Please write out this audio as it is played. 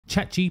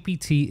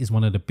ChatGPT is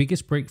one of the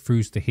biggest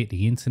breakthroughs to hit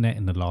the internet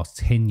in the last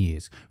 10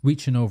 years,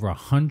 reaching over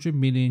 100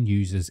 million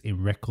users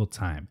in record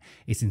time.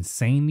 It's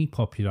insanely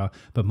popular,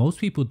 but most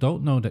people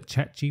don't know that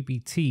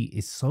ChatGPT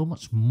is so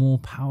much more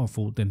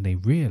powerful than they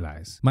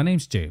realize. My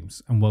name's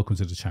James and welcome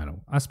to the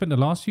channel. I spent the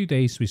last few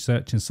days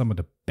researching some of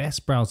the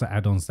best browser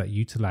add-ons that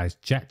utilize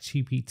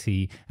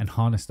ChatGPT and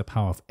harness the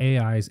power of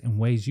AIs in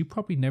ways you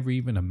probably never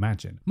even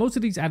imagined. Most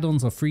of these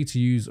add-ons are free to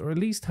use, or at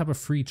least have a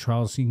free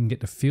trial so you can get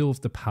the feel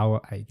of the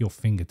power at your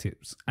fingertips.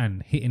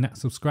 And hitting that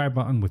subscribe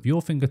button with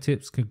your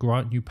fingertips could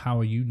grant you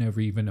power you never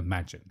even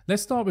imagined.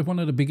 Let's start with one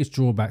of the biggest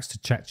drawbacks to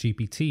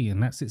ChatGPT,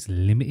 and that's its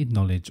limited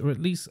knowledge, or at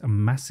least a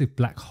massive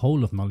black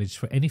hole of knowledge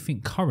for anything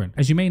current.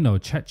 As you may know,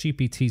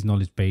 ChatGPT's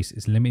knowledge base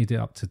is limited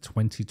up to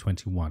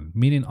 2021,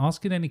 meaning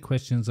asking any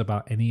questions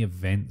about any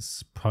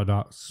events,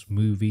 products,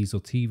 movies, or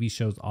TV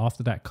shows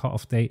after that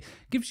cutoff date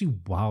gives you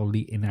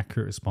wildly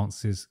inaccurate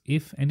responses,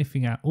 if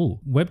anything at all.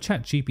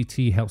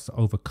 ChatGPT helps to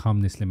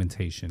overcome this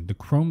limitation. The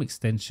Chrome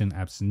extension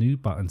adds new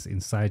buttons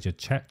inside your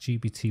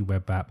ChatGPT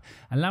web app,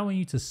 allowing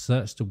you to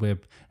search the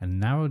web and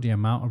narrow the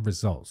amount of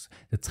results,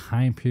 the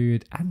time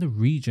period, and the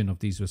region of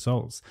these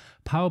results.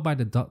 Powered by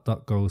the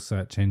DuckDuckGo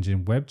search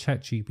engine,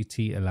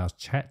 ChatGPT allows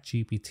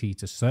ChatGPT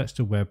to search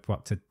the web for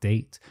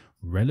up-to-date,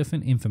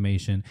 relevant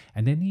information,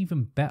 and then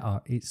even better,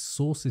 it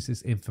sources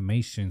this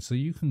information so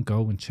you can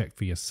go and check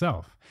for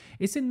yourself.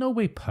 It's in no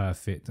way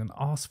perfect and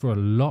asks for a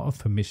lot of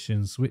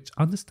permissions, which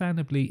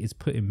understandably is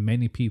putting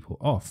many people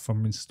off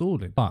from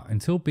installing. But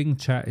until Bing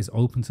Chat is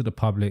open to the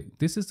public,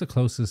 this is the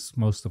closest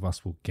most of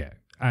us will get,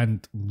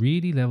 and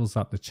really levels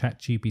up the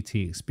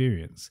ChatGPT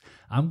experience.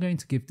 I'm going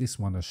to give this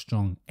one a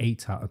strong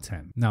 8 out of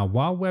 10. Now,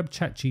 while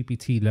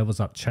ChatGPT levels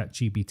up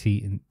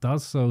ChatGPT, it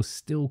does so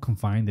still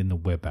confined in the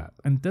web app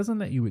and doesn't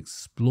let you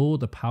explore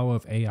the power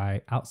of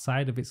AI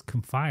outside of its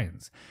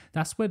confines.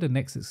 That's where the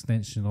next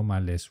extension on my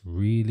list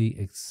really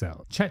excels.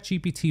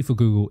 ChatGPT for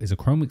Google is a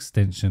Chrome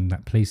extension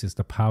that places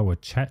the power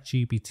of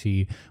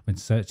ChatGPT when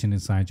searching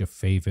inside your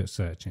favorite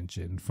search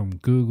engine. From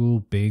Google,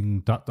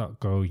 Bing,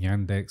 DuckDuckGo,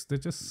 Yandex, they're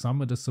just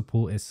some of the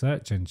support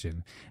search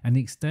engine, and the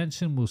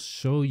extension will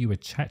show you a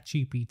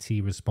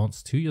ChatGPT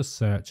response to your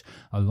search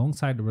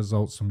alongside the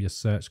results from your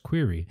search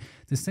query.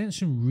 The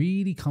extension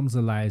really comes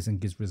alive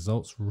and gives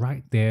results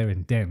right there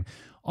and then,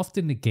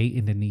 often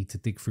negating the need to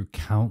dig through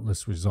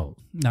countless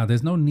results. Now,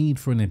 there's no need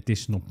for an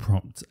additional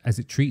prompt, as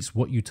it treats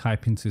what you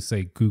type into,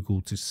 say, Google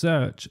to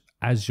search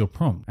as your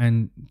prompt.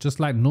 And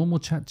just like normal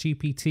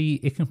ChatGPT,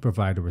 it can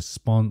provide a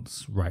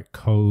response, write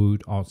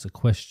code, answer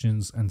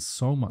questions, and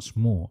so much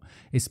more.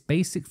 Its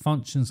basic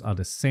functions are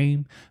the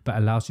same, but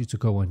allows you to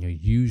go on your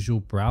usual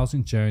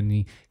browsing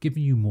journey,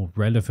 giving you more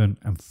relevant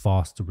and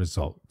faster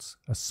results.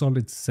 A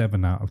solid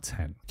 7 out of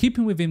 10.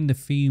 Keeping within the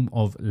theme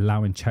of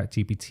allowing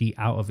ChatGPT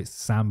out of its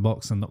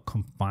sandbox and not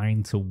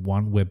confined to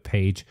one web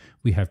page,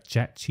 we have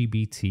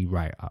ChatGPT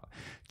Writer.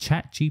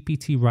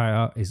 ChatGPT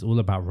Writer is all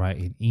about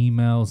writing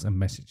emails and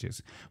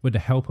messages with the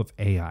help of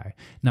AI.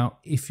 Now,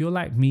 if you're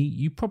like me,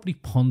 you probably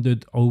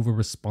pondered over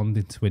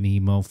responding to an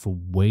email for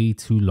way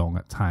too long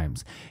at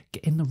times.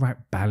 Getting the right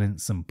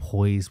balance and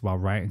poise while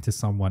writing to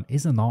someone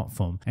is an art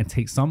form and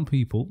takes some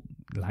people,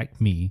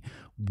 like me,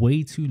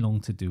 way too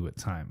long to do at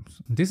times.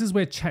 This is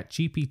where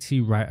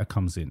ChatGPT Writer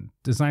comes in.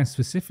 Designed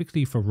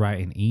specifically for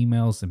writing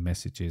emails and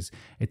messages,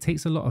 it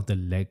takes a lot of the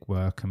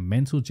legwork and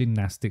mental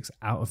gymnastics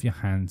out of your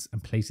hands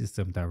and places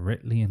them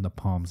directly in the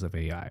palms of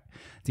AI.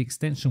 The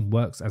extension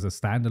works as a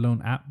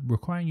standalone app,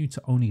 requiring you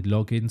to only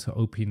log in to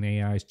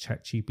OpenAI's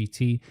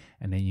ChatGPT,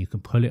 and then you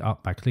can pull it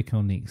up by clicking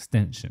on the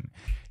extension.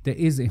 There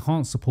is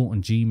enhanced support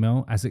on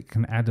Gmail, as it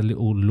can add a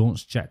little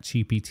Launch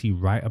ChatGPT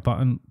Writer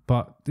button,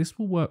 but this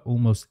will work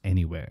almost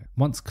anywhere.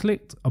 Once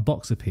clicked, a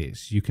box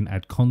appears. You can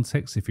add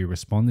context if you're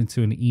responding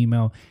to an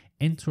email,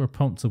 enter a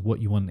prompt of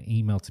what you want the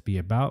email to be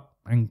about,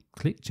 and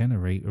click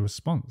generate a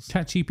response.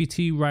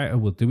 ChatGPT Writer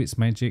will do its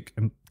magic,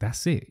 and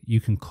that's it.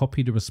 You can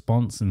copy the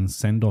response and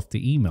send off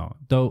the email,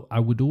 though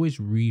I would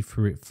always read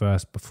through it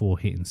first before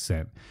hitting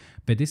send.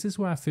 But this is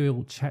where I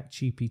feel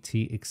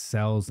ChatGPT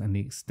excels, and the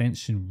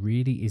extension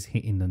really is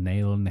hitting the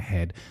nail on the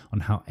head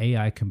on how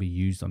AI can be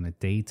used on a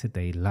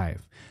day-to-day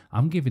life.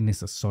 I'm giving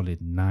this a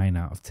solid 9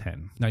 out of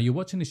 10. Now, you're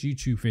watching this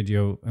YouTube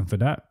video, and for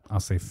that,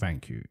 I'll say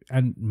thank you.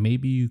 And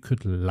maybe you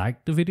could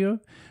like the video,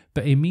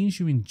 but it means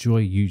you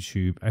enjoy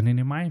YouTube, and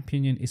in my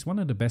opinion, it's one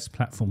of the best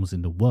platforms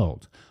in the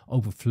world.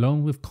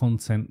 Overflowing with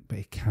content, but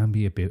it can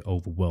be a bit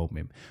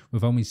overwhelming.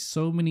 With only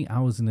so many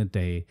hours in a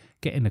day,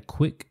 getting a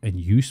quick and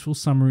useful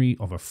summary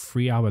of a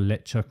 3-hour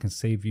lecture can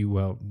save you,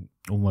 well,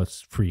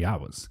 almost 3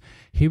 hours.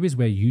 Here is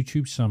where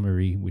YouTube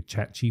Summary with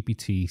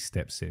ChatGPT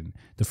steps in.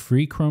 The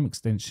free Chrome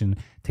extension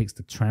takes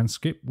the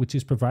transcript, which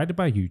is provided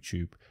by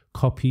YouTube,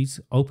 copies,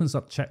 opens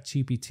up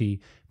ChatGPT,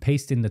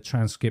 paste in the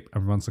transcript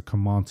and runs a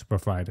command to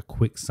provide a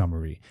quick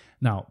summary.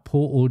 Now,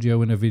 poor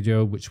audio in a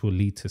video, which will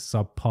lead to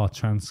subpar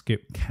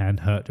transcript, can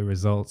hurt the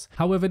results.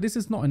 However, this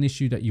is not an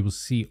issue that you will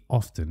see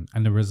often,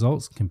 and the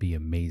results can be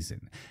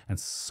amazing and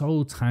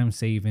so time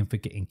saving for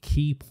getting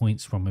key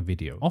points from a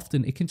video.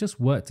 Often it can just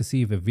work to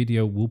see if a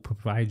video will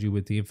provide you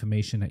with the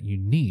information that you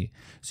need,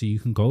 so you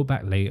can go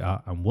back later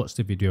and watch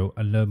the video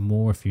and learn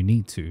more if you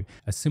need to.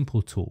 A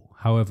simple tool.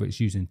 However, it's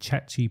using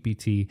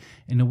ChatGPT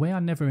in a way I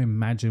never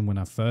imagined when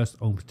I first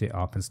opened it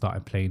up and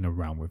started playing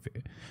around with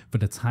it. For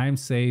the time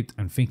saved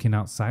and thinking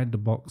outside the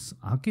box,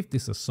 I'll give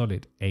this a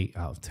solid 8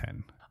 out of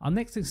 10. Our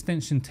next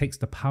extension takes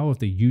the power of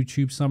the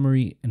YouTube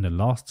summary in the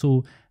last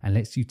tool and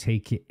lets you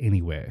take it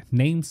anywhere.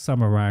 Named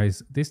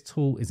Summarize, this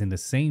tool is in the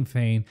same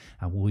vein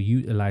and will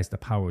utilize the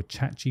power of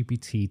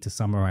ChatGPT to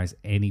summarize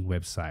any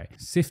website.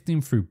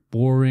 Sifting through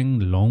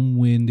boring,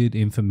 long-winded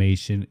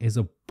information is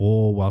a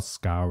bore while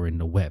scouring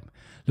the web.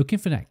 Looking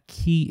for that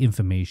key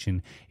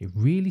information, it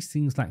really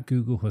seems like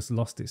Google has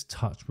lost its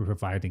touch with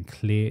providing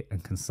clear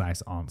and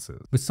concise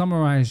answers. With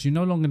Summarize, you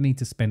no longer need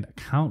to spend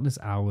countless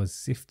hours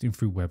sifting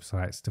through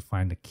websites to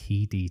find the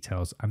key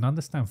details and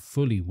understand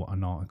fully what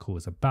an article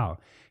is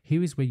about.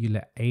 Here is where you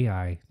let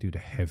AI do the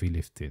heavy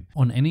lifting.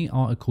 On any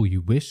article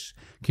you wish,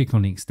 click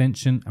on the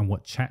extension and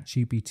watch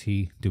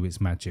ChatGPT do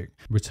its magic,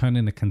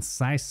 returning a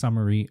concise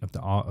summary of the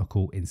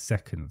article in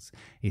seconds.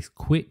 It's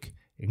quick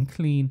and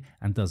clean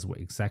and does what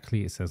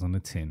exactly it says on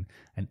the tin.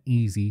 An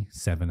easy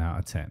 7 out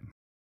of 10.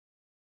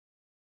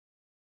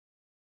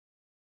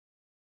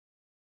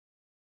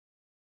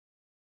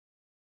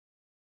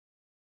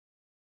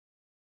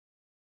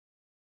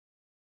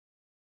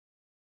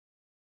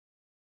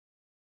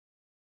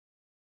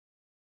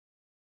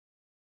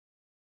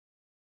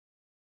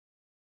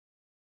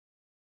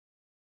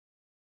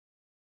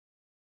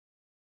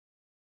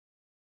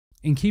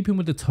 In keeping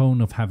with the tone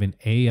of having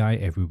AI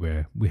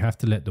everywhere, we have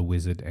to let the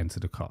wizard enter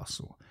the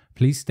castle.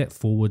 Please step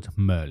forward,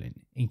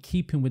 Merlin. In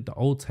keeping with the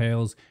old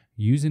tales,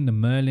 using the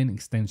Merlin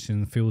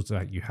extension feels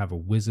like you have a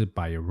wizard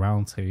by your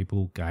round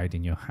table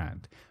guiding your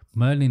hand.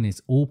 Merlin is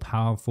all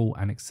powerful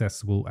and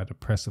accessible at the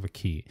press of a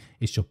key.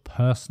 It's your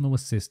personal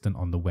assistant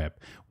on the web,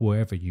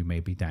 wherever you may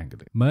be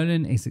dangling.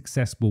 Merlin is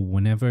accessible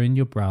whenever in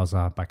your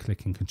browser by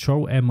clicking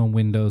Ctrl+M on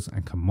Windows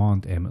and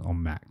Command+M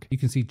on Mac. You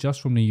can see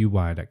just from the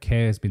UI that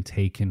care has been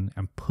taken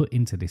and put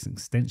into this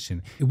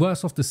extension. It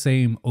works off the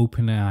same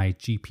OpenAI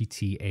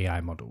GPT AI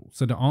model,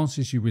 so the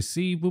answers you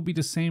receive will be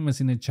the same as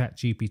in a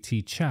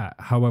ChatGPT chat.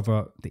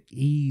 However, the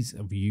ease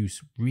of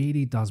use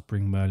really does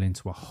bring Merlin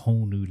to a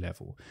whole new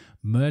level.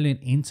 Merlin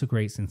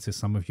integrates into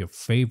some of your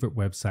favorite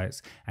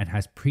websites and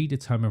has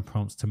predetermined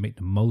prompts to make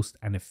the most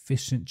and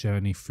efficient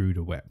journey through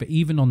the web. But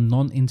even on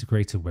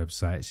non-integrated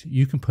websites,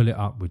 you can pull it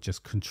up with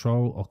just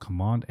Control or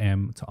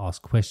Command+M to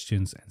ask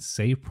questions and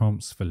save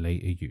prompts for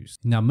later use.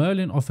 Now,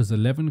 Merlin offers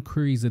 11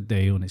 queries a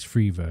day on its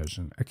free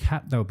version, a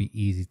cap that will be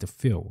easy to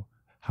fill.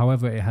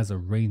 However, it has a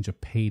range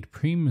of paid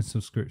premium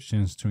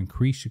subscriptions to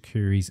increase your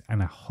queries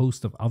and a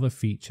host of other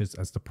features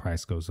as the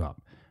price goes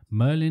up.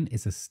 Merlin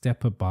is a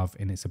step above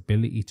in its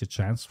ability to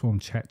transform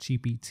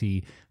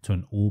ChatGPT to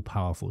an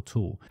all-powerful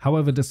tool.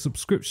 However, the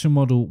subscription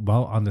model,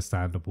 while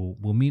understandable,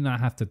 will mean I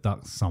have to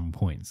duck some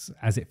points,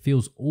 as it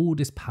feels all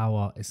this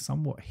power is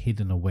somewhat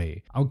hidden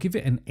away. I'll give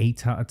it an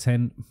 8 out of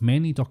 10,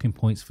 mainly docking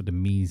points for the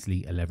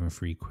measly 11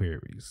 free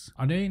queries.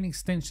 Are there any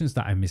extensions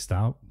that I missed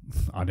out?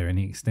 Are there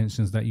any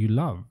extensions that you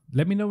love?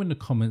 Let me know in the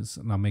comments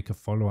and I'll make a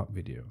follow-up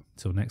video.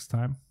 Till next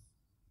time,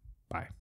 bye.